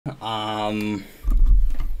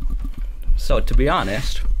So to be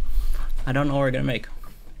honest, I don't know what we're gonna make.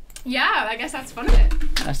 Yeah, I guess that's fun of it.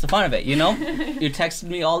 That's the fun of it, you know? You texted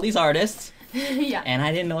me all these artists, Yeah. and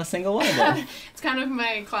I didn't know a single one of them. It's kind of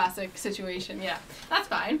my classic situation, yeah. That's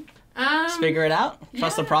fine. Just figure it out.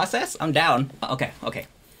 Trust the process. I'm down. Okay.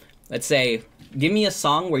 Let's say, give me a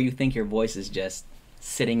song where you think your voice is just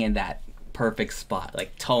sitting in that perfect spot,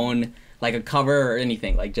 like tone, like a cover or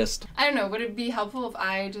anything, like just. I don't know, would it be helpful if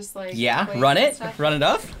I just like... Yeah, play run it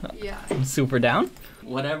up. Yeah. I'm super down.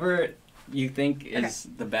 Whatever you think is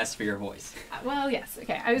the best for your voice. Well, yes,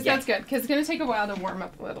 okay. That's good, because it's going to take a while to warm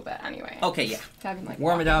up a little bit anyway. Okay, yeah. Having, like,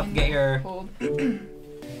 warm it up, get your... Cold.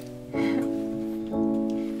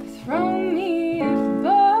 Throw me a bone,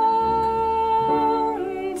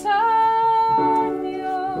 tie me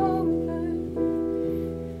over,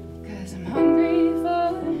 'cause I'm hungry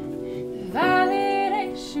for the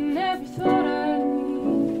validation every thought I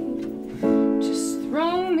need. Just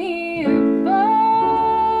throw me a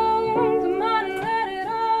bone, come on and let it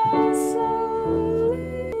all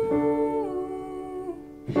slowly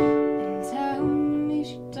and tell me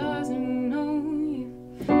she doesn't know you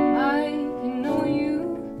like I know you.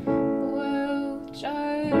 Well,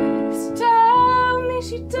 just tell me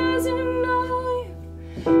she doesn't know you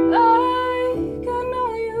like I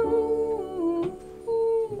know you.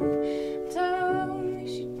 Tell me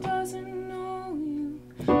she doesn't know you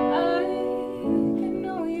like I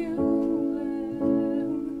know you.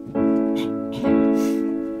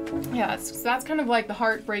 Yeah, that's kind of like the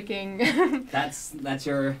heartbreaking. That's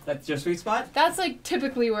your sweet spot? That's like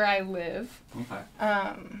typically where I live. Okay.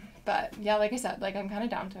 But yeah, like I said, like I'm kind of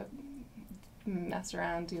down to mess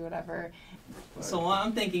around, do whatever. So what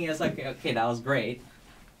I'm thinking is like, okay, that was great,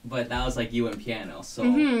 but that was like you and piano. So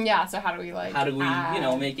Yeah. So how do we like? how do we,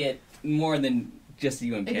 make it more than just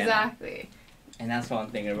you and piano? Exactly. And that's what I'm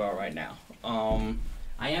thinking about right now.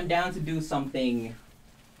 I am down to do something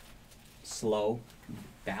slow,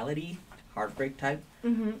 ballady, heartbreak type,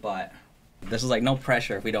 but this is like no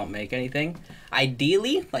pressure if we don't make anything.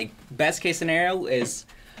 Ideally, like best case scenario is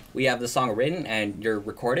we have the song written and you're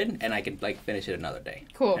recorded and I could like finish it another day.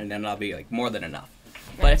 Cool. And then that'll be like more than enough.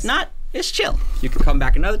 But if not, it's chill. You can come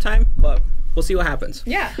back another time, but we'll see what happens.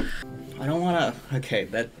 Yeah. I don't wanna, okay,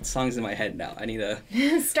 that song's in my head now. I need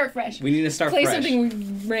to, Start fresh. we need to start Play fresh.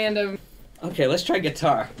 something random. Okay, let's try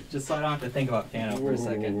guitar. Just so I don't have to think about piano for a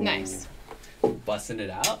second. Nice. Busting it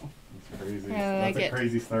out. That's crazy. I like That's it. a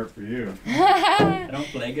crazy start for you. I don't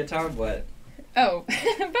play guitar, but Oh,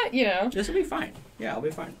 but you know. this will be fine. Yeah, I'll be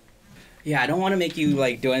fine. Yeah, I don't want to make you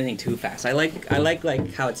like do anything too fast. I like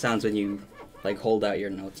like how it sounds when you like hold out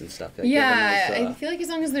your notes and stuff. Like, give a Yeah, nice, I feel like as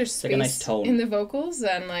long as there's like a nice space tone. in the vocals,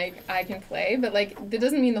 then like I can play. But like that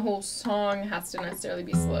doesn't mean the whole song has to necessarily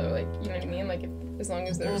be slow. Like you know what I mean? Like as long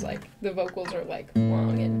as there's like the vocals are like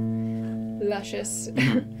long and luscious.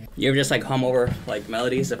 You ever just like hum over like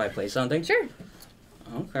melodies if I play something? Sure.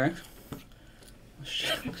 Okay.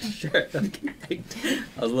 Sure. Okay.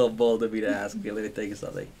 That was a little bold of me to ask. Okay, let me think of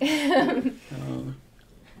something.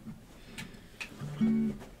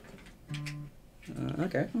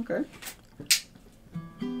 Okay.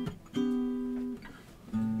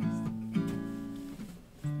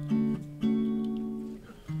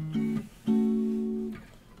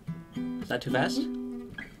 Is that too fast?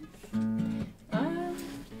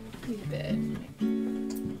 A bit.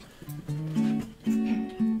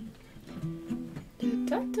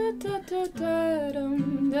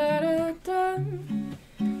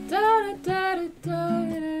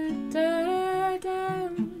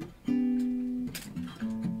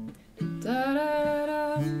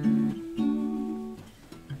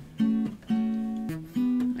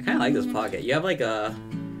 I kind of like this pocket. You have like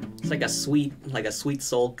it's like a sweet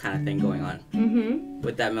soul kind of thing going on.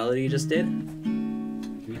 With that melody you just did.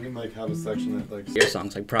 You can like have a section that like. Your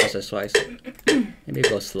song's like process wise. Maybe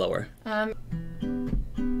go slower.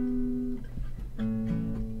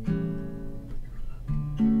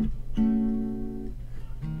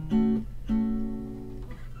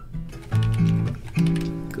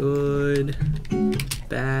 Good,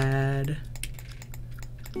 bad.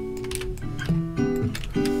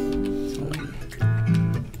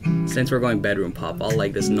 Since we're going bedroom pop, I'll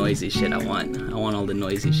like this noisy shit. I want all the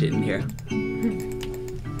noisy shit in here.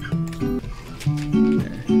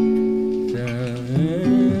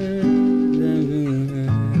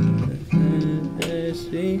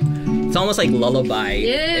 It's almost like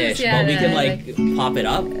lullaby-ish, yeah, but we can like pop it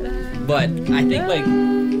up. But I think like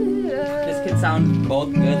this could sound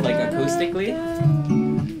both good like acoustically.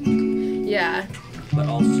 Yeah. But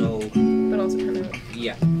also But also kind of.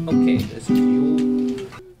 yeah. Okay, this is you.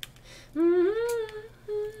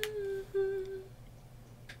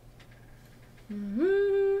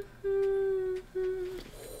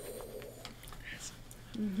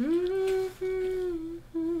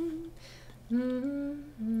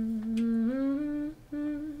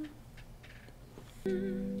 I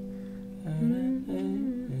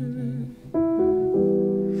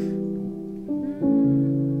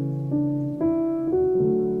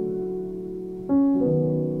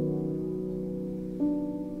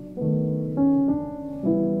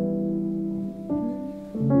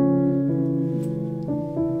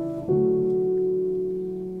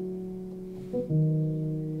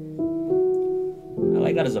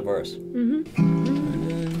like that as a verse.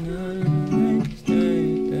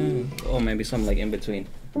 Oh, maybe something like in between.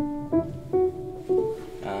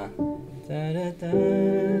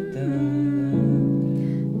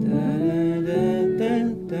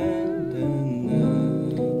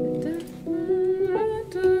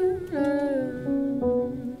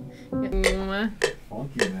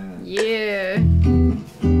 Funky man. Yeah.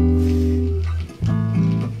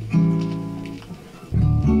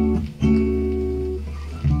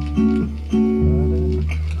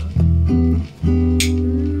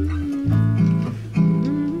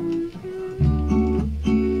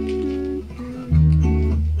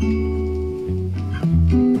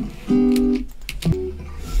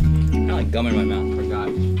 I like gum in my mouth. Forgot.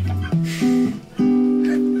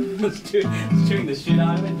 I was chewing the shit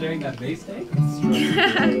out of it during that bass take.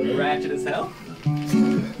 Ratchet as hell.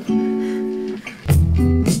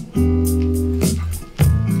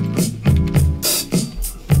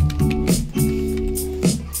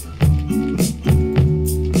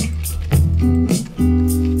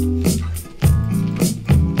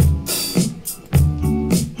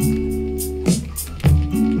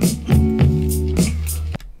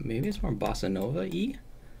 Maybe it's more bossa nova-y.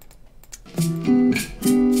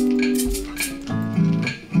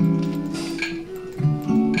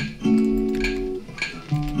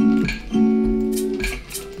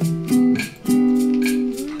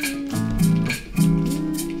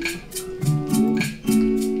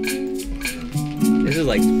 This is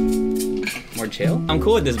like more chill. I'm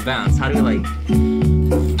cool with this bounce. How do we like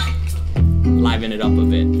liven it up a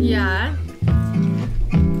bit? Yeah.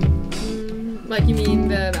 Like you mean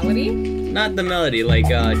the melody? Not the melody, like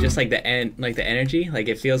just like the the energy. Like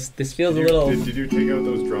it feels. This feels a little. Did you take out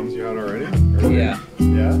those drums you had already? Yeah.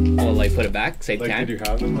 Yeah? Oh, like put it back. Say Like, time. did you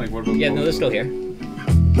have them? Like, what about Yeah, no, they're vocals? still here.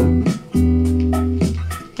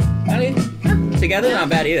 I mean, together, not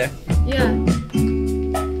bad either. Yeah. You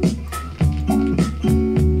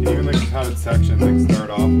even like just have it sectioned, like start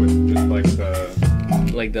off with just like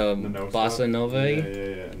Like the no bossa stuff. nova.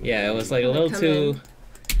 Yeah. Yeah, it was like a little Come too,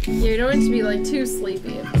 Yeah, you don't want it to be like too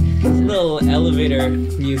sleepy. a little elevator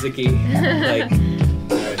music-y. Like, Yeah,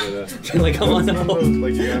 I hear that. I feel like I'm on It's one of hold. those,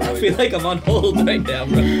 like, you have, I like- feel like I'm on hold right now,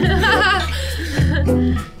 bro. Yeah,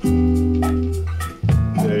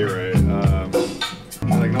 you're right.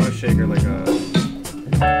 Like not a shaker, like a.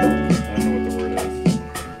 I don't know what the word is.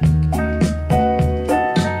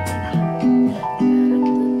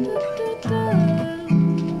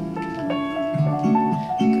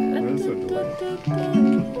 What is it?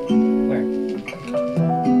 Where?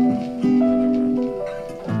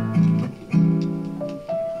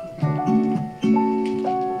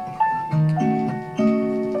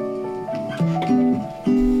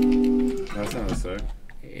 That sounded sick.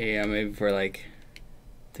 Yeah, maybe for like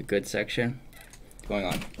the good section. Going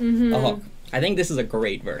on. Mm-hmm. A hook. I think this is a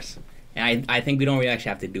great verse. And I think we don't really actually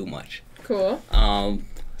have to do much. Cool.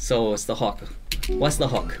 So it's the hook. What's the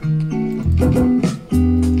hook?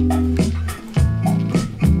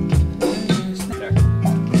 There.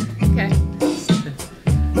 Okay.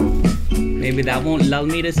 Maybe that won't lull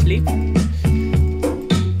me to sleep.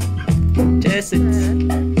 Just it's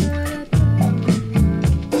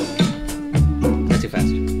not too fast.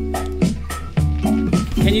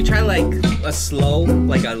 Can you try like a slow,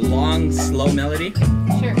 like a long, slow melody?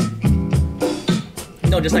 Sure.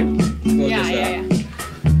 No, just like. Well, Yeah, just, yeah.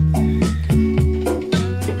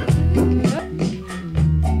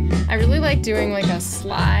 I really like doing like a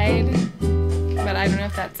slide, but I don't know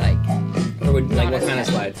if that's like Or would, like Not what as kind of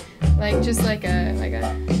slide? like just like a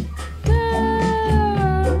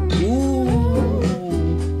Ooh.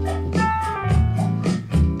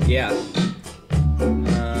 Yeah.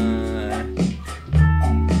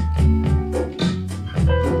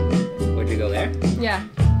 Would you go there? yeah.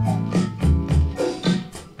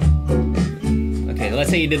 Okay, let's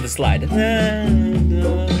say you did the slide.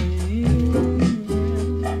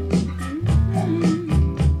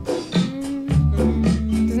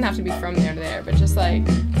 Doesn't have to be from there to there, but just like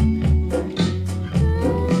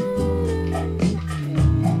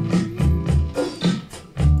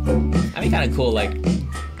That'd be kind of cool, like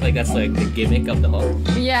that's like the gimmick of the hook.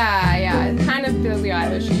 yeah, kind of Billie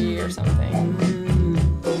Eilish-y or something.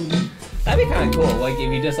 That'd be kind of cool, like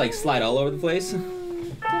if you just like slide all over the place.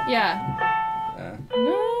 Yeah.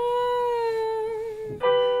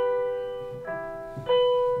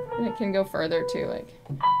 And it can go further too, like.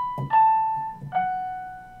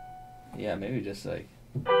 Yeah, maybe just like.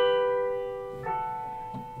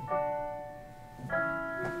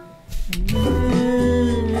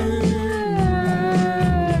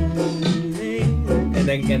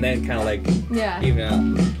 And then kind of like Yeah. even out.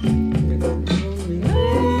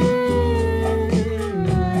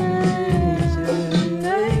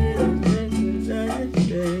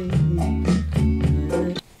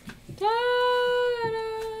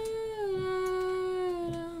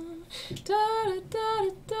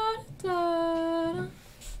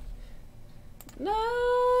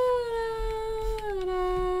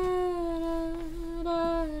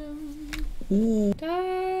 Ooh.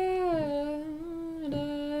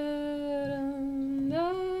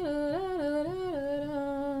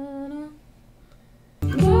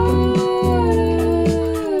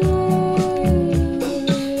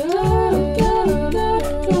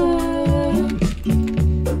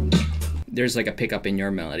 There's like a pickup in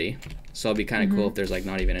your melody, so it'd be kind of cool if there's like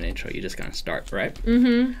not even an intro. You just kind of start, right?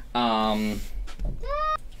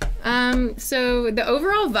 So the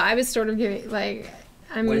overall vibe is sort of giving like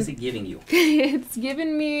what is it giving you? It's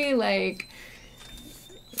given me like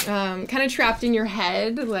kind of trapped in your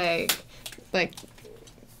head, like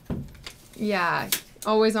yeah,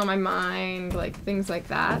 always on my mind, like things like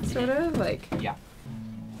that, sort of like. Yeah.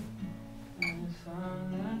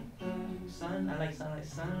 Sunlight, sunlight,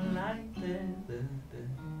 sunlight.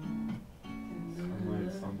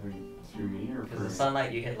 Sunlight, something to me or Because for the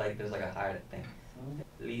sunlight you hit like there's like a higher thing.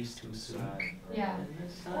 Leaves too soon. Yeah.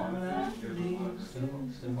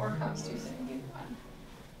 Or comes too soon.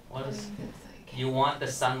 what is? You want the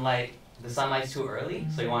sunlight? The sunlight's too early,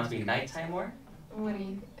 so you want it to be nighttime more. What do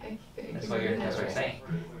you? That's what you're saying.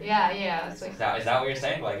 Yeah, that's like. Is that what you're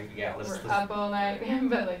saying? Like, yeah, let's. We're up all night,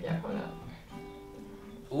 but like yeah, hold up.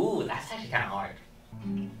 Ooh, that's actually kind of hard.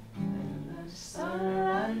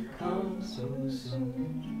 Sunlight comes so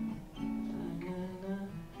soon.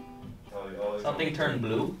 Something turned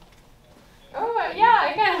blue. Oh yeah,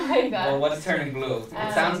 I kind of like that. Well, what's turning blue?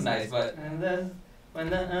 It sounds nice, but when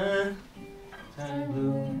the turn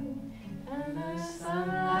blue and the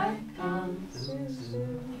sunlight comes so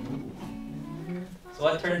soon. So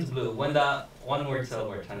what turns blue? When the one word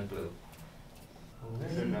syllable turns blue. You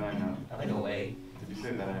said that I know. I like away. Did you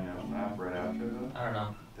say that I know? Right after that? I don't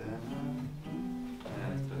know.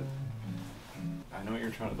 I know what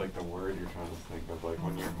you're trying to, like the word you're trying to think of, like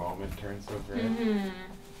when your moment turns so great.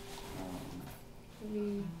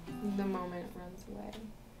 The moment runs away.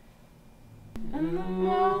 And the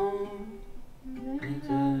moment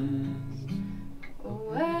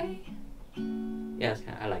away. Yeah,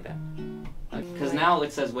 I like that. Because now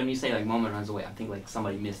it says when you say like moment runs away, I think like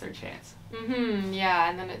somebody missed their chance. Yeah,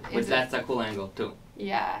 and then Which that's a cool angle too.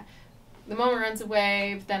 Yeah. The moment runs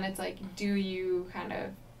away, but then it's like, do you kind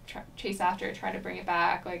of chase after it, try to bring it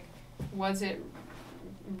back? Like, was it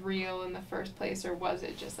real in the first place, or was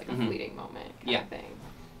it just like a fleeting moment kind of thing?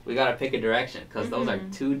 We gotta pick a direction, because those are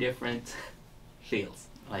two different feels.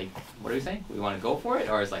 Like, what are we saying? We want to go for it,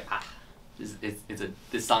 or it's like,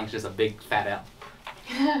 this song's just a big fat L.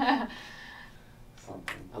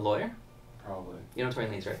 Something. A lawyer? Probably. You know Tory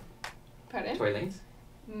Lanez, right? Pardon? Tory Lanez?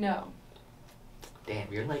 No.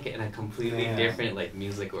 Damn, you're like in a completely different like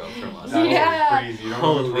music world from us. Yeah. Crazy. You don't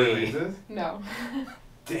know what Tory Holy. Lanez is? No.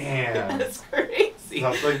 Damn. That's crazy.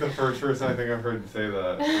 That's like the first person I think I've heard say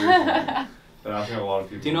that recently. But I think a lot of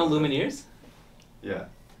people. Do you know Lumineers? Yeah.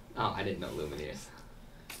 Oh, I didn't know Lumineers.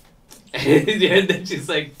 And then she's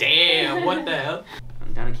like, damn, what the hell?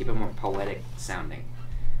 I'm trying to keep it more poetic sounding.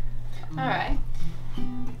 Alright.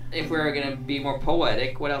 If we're gonna be more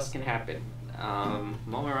poetic, what else can happen?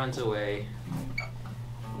 Moment runs away.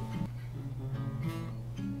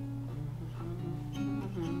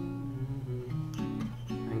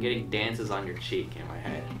 I'm getting dances on your cheek in my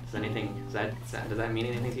head. Does that mean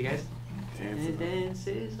anything to you guys?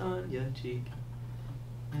 Dances on your cheek.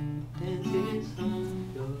 Dances on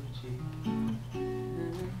your cheek.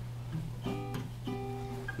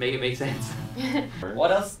 Make it make sense.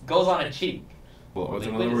 What else goes on a cheek? Well, what's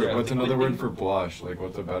Liquid, another is there word? a What's liquid another word thing? for blush? Like,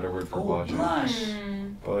 what's a better word for blushing? Blush.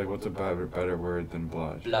 But like, what's a better word than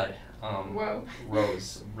blush? Blood. Whoa.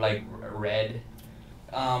 Rose. Like red.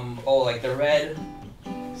 Like the red.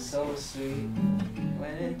 So sweet.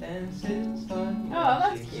 When it dances on Oh,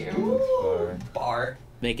 that's cute. Or bar.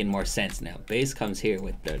 Making more sense now. Bass comes here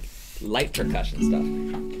with the light percussion stuff.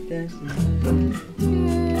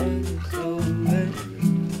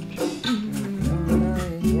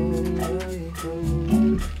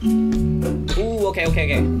 Ooh, okay.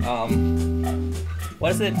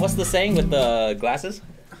 What's it? What's the saying with the glasses?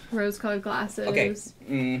 Rose-colored glasses. Okay.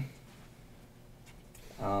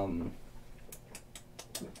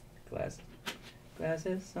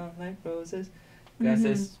 Glasses sound like roses.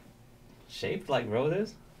 Glasses shaped like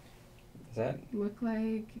roses. Is that Look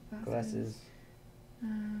like glasses?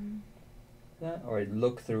 Um, That or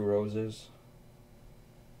look through roses.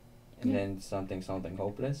 And then something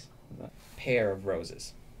hopeless. Pair of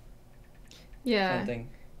roses. yeah. Something.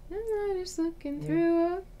 I'm just looking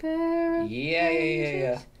through a pair of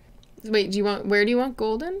Yeah. roses. Wait, where do you want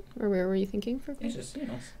golden? Or where were you thinking for golden? It's just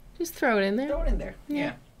Just throw it in there. throw it in there. Yeah.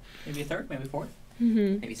 Yeah. Maybe third, maybe fourth,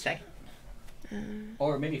 Mm-hmm. maybe second,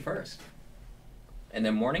 or maybe first. And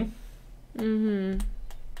then morning. Mm-hmm.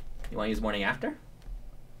 You want to use morning after?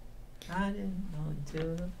 I didn't know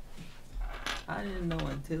until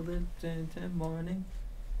the morning.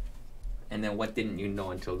 And then what didn't you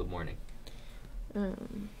know until the morning?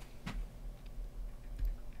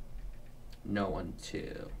 No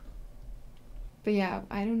until. But yeah,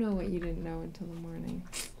 I don't know what you didn't know until the morning.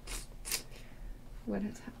 What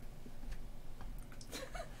has happened?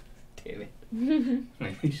 Damn it.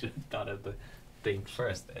 Maybe you should have thought of the thing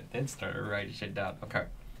first and then started writing shit down. Okay.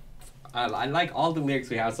 I like all the lyrics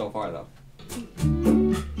we have so far though.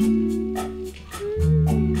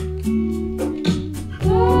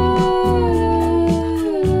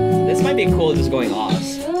 This might be cool just going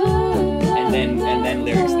Oz. And then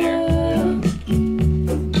lyrics there.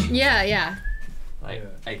 Yeah. Like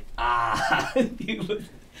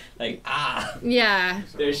like Yeah.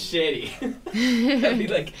 they're shitty. I'd be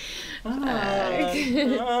like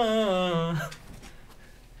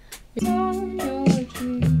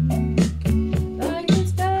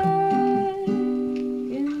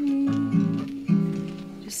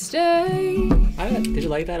Just stay. Did you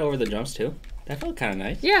like that over the drums too? That felt kind of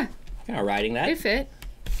nice. Yeah, Kind of riding that. it fit.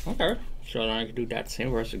 Okay. So then I could do that same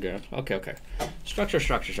verse again. Okay. Structure.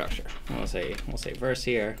 We'll say verse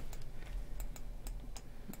here.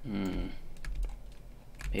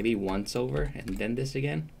 Maybe once over and then this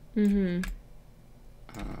again. Mm-hmm.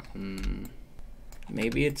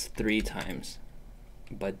 Maybe it's 3 times,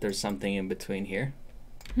 but there's something in between here.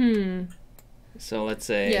 So let's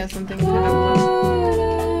say. Yeah, something kind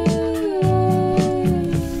of.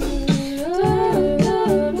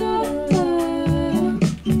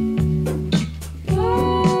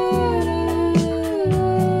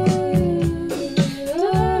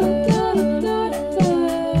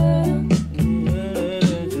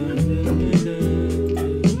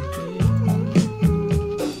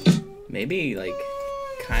 Maybe like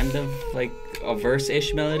kind of like a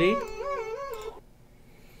verse-ish melody.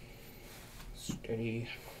 Steady.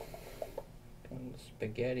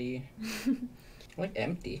 Spaghetti. I like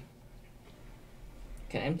empty.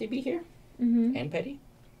 Can empty be here? Mm-hmm. And petty?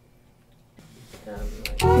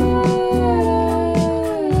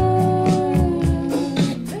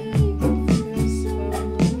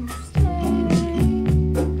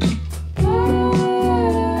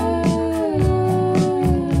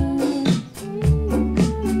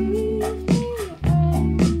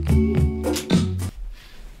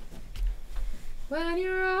 When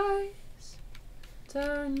your eyes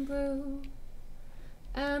turn blue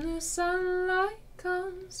and the sunlight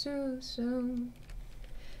comes too soon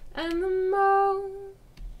and the moment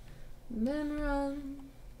runs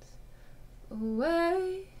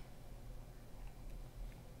away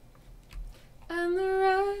and the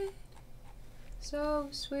red so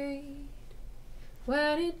sweet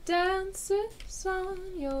when it dances on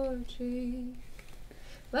your cheek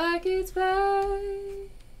like it's begging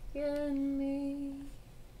me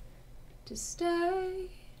to stay.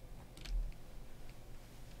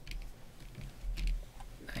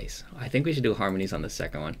 Nice. I think we should do harmonies on the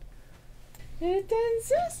second one. It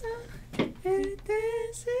dances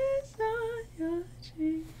on your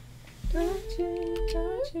cheek. Don't you.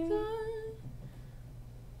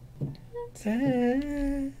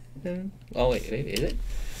 Oh wait, is it?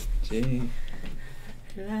 Gee.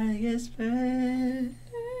 Like it's better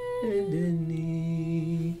than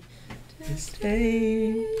me to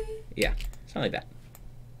stay. Yeah, something like that.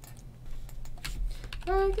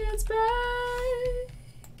 like it's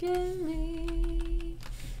begging me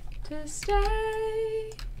to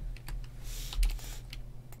stay.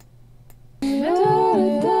 I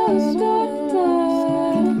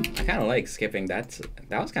kind of like skipping that.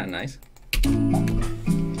 That was kind of nice.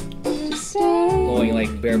 To stay. Going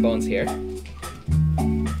like bare bones here.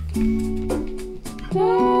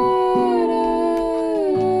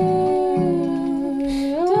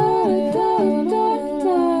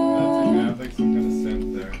 That's like some kind of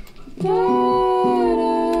synth there.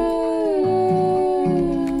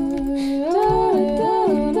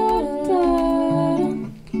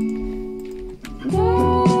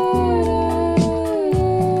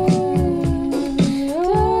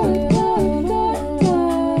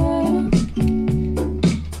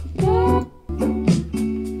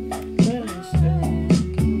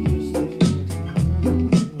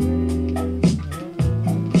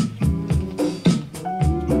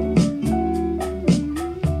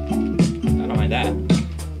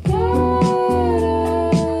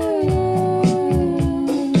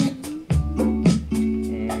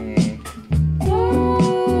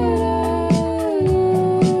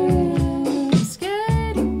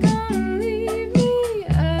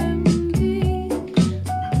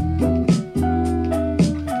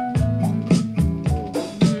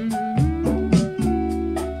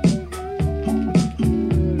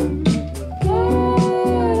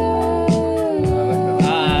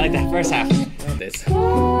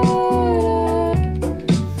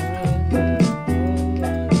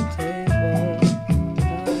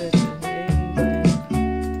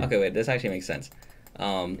 this actually makes sense.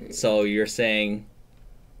 So you're saying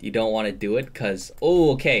you don't want to do it because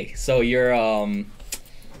okay. So you're already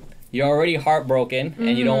heartbroken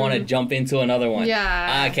and you don't want to jump into another one.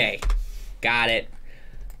 Yeah. Okay, got it.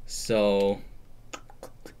 So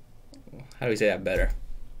how do we say that better?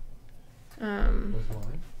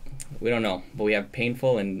 We don't know, but we have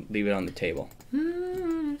painful and leave it on the table.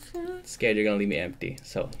 Scared you're gonna leave me empty.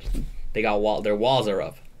 So they got their walls are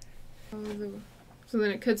up. So then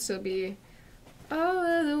it could still be all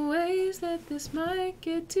of the ways that this might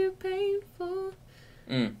get too painful.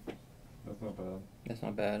 That's not bad. That's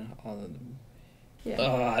not bad. All of them. Yeah.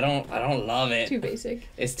 I don't love it. Too basic.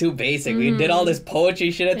 It's too basic. We did all this poetry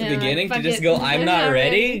shit at the Yeah, beginning like, to fuck just it. go, I'm not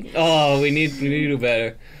ready. Oh, we need to do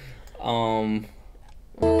better. When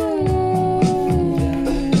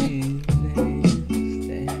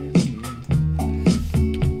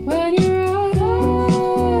you're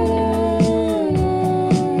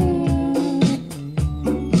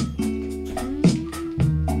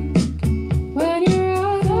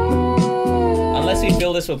Unless we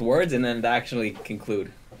fill this with words and then actually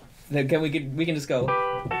conclude. Then we can just go.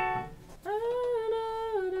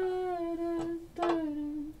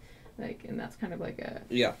 Like, and that's kind of like a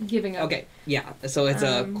Yeah. giving up. Okay. Yeah. So it's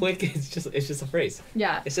a quick. It's just a phrase.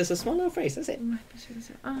 Yeah. It's just a small little phrase. That's it.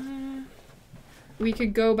 We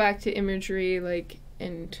could go back to imagery, like,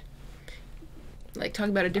 and like talk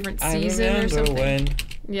about a different season or something. When.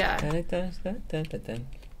 Yeah.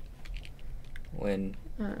 When.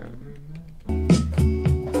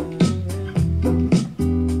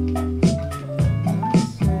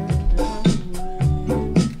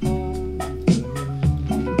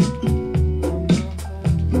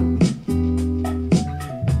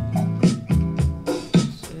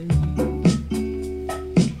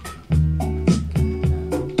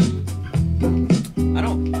 I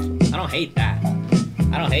don't hate that.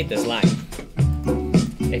 I don't hate this line.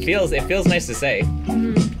 It feels nice to say.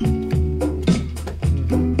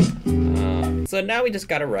 So now we just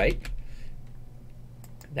gotta write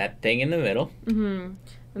that thing in the middle And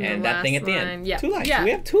and that thing at the end. Yeah. 2 lines. Yeah.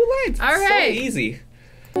 We have 2 lines. All right. So easy.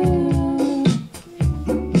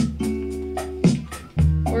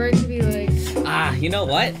 Or it could be like. You know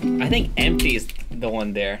what? I think empty is the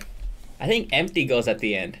one there. I think empty goes at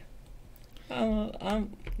the end.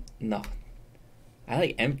 No. I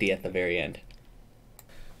like empty at the very end.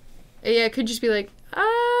 Yeah, it could just be like,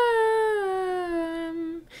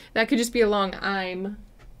 that could just be a long I'm.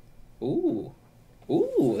 Ooh,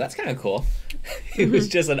 that's kind of cool. It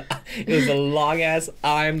was a long ass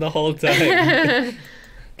I'm the whole time.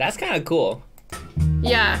 That's kind of cool.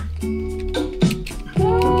 Yeah.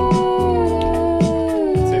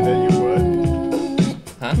 Say that you would.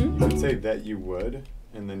 Huh? You could say that you would,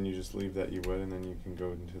 and then you just leave that you would, and then you can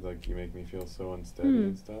go into like you make me feel so unsteady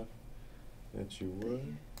and stuff. That you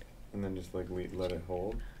would, and then just like let it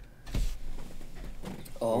hold.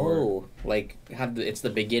 Oh, like it's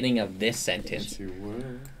the beginning of this sentence. That you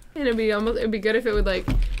would. And it'd be good if it would like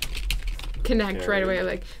connect Yeah, right away,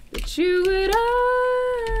 like that you would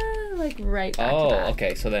like right back to that.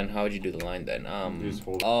 Okay. So then, how would you do the line then? You just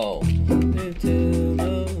hold it.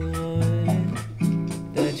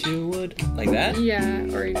 That you would like that. Yeah,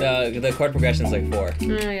 or The chord progression's like 4.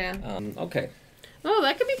 yeah. Okay. Oh,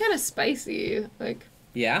 that could be kind of spicy, like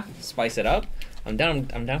Yeah, spice it up. I'm down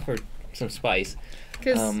for some spice.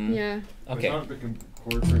 because yeah. Okay. It's not the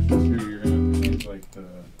chord progression too. You're gonna use like the.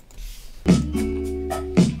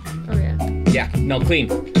 Oh yeah. Yeah. No, clean.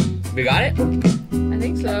 We got it. I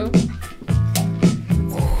think so.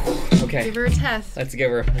 Okay. Give her a test. Let's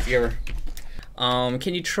give her.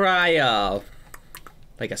 Can you try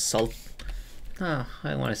like a I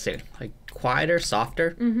don't want to say it. Like quieter,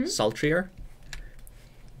 softer, sultrier.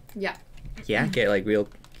 Yeah. Yeah, get like real,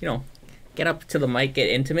 get up to the mic, get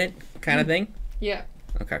intimate kind of thing. Yeah.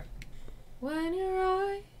 Okay. When your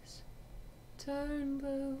eyes turn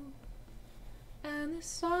blue and the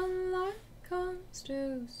sunlight comes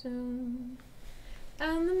too soon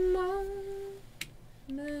and the moment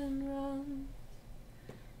runs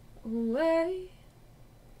away.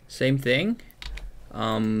 Same thing.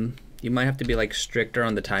 You might have to be like stricter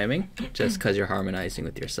on the timing, just because you're harmonizing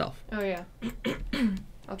with yourself. Oh yeah.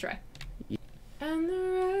 I'll try. And the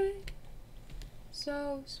rain,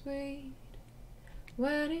 so sweet,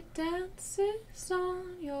 when it dances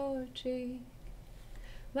on your cheek,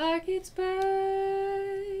 like it's begging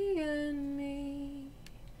me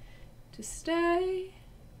to stay.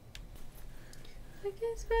 Like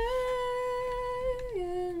it's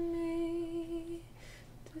begging me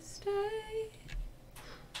to stay.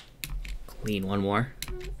 Clean. One more.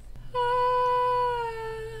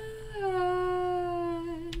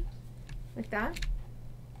 that.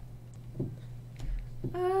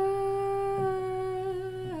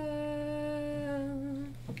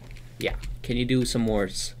 Yeah. Can you do some more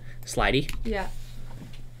slidey? Yeah.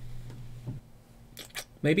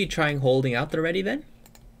 Maybe trying holding out the ready then?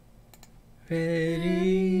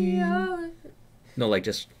 Ready. No, like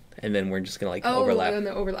just, and then we're just gonna like overlap. Oh, and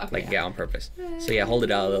the overlap. Like, yeah, on purpose. So yeah, hold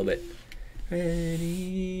it out a little bit.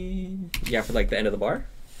 Ready. Yeah, for like the end of the bar.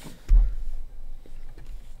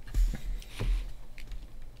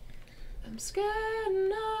 I'm scared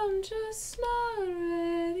and I'm just not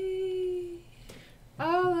ready.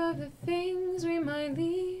 All of the things we might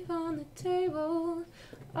leave on the table.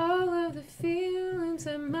 All of the feelings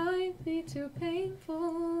that might be too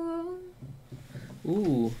painful.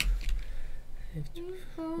 Ooh.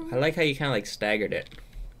 I like how you kind of like staggered it.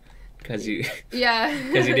 Because you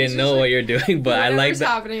didn't know what you're doing, but I like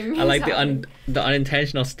that. I like the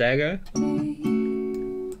unintentional stagger.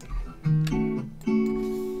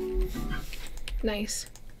 Nice.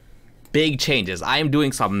 Big changes. I am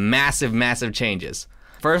doing some massive changes.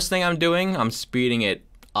 First thing I'm doing, I'm speeding it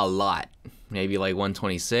a lot. Maybe like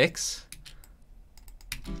 126.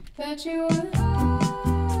 That you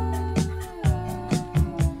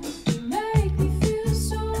make me feel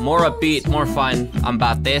so More upbeat, more fun. I'm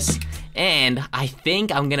about this. And I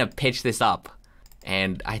think I'm gonna pitch this up.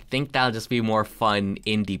 And I think that'll just be more fun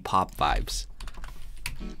indie pop vibes.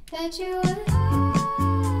 that you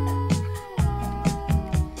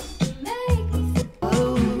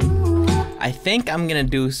I think I'm gonna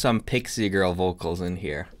do some Pixie Girl vocals in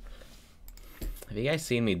here. Have you guys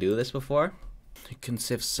seen me do this before? It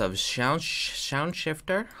consists of sound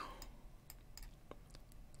shifter.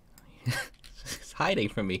 It's hiding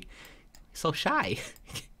from me. He's so shy.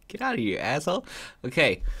 Get out of here, asshole.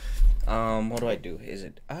 Okay. What do I do? Is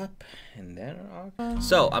it up and then up?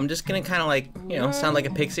 So I'm just gonna kind of like, you know, sound like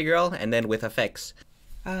a Pixie Girl and then with effects.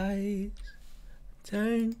 Eyes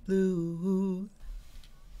turn blue.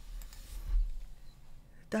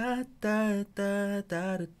 Da da da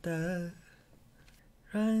da da da.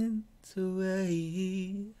 Runs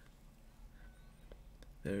away.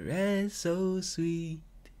 The red so sweet.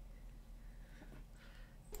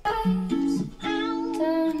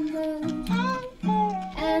 turn blue,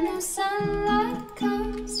 and the sunlight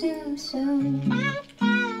comes too soon,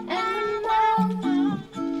 and the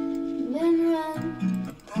moment run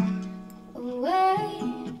away,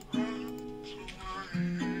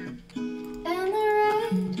 and the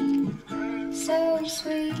red so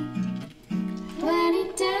sweet when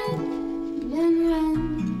it dead and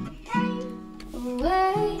run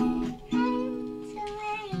away.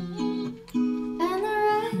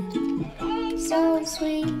 So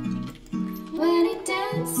sweet when it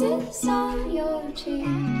dances on your cheek,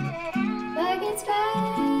 like it's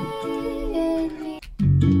begging me.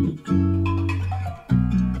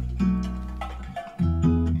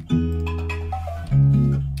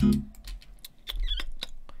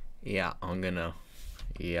 Yeah, I'm gonna.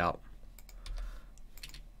 Yep.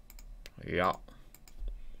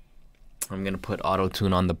 I'm gonna put auto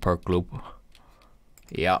tune on the perk loop.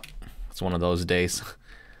 Yep. It's one of those days.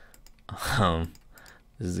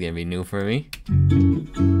 This is gonna be new for me.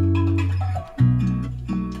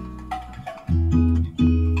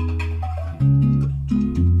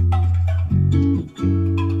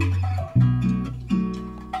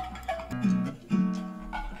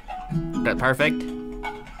 That perfect?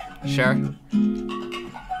 Sure.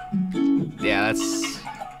 Yeah, that's.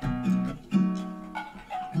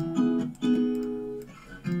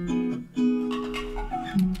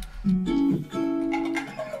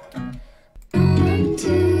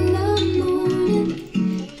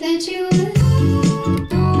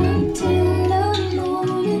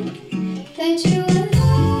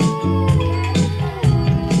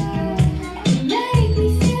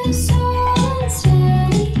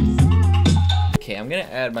 I'm gonna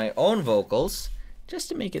add my own vocals just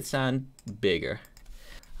to make it sound bigger.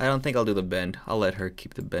 I don't think I'll do the bend. I'll let her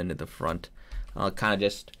keep the bend in the front. I'll kind of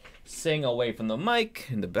just sing away from the mic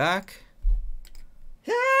in the back.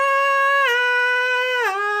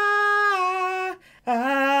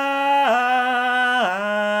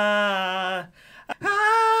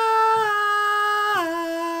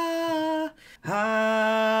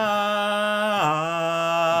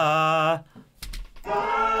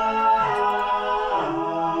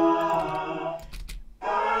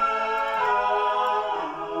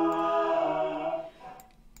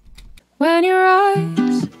 When your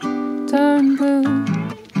eyes turn blue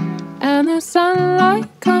and the sunlight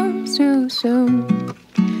comes too soon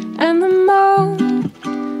and the moment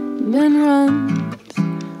runs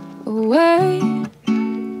away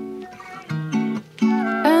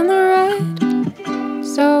and the red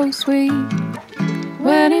sweet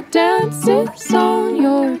when it dances on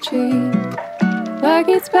your cheek like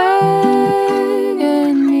it's bad.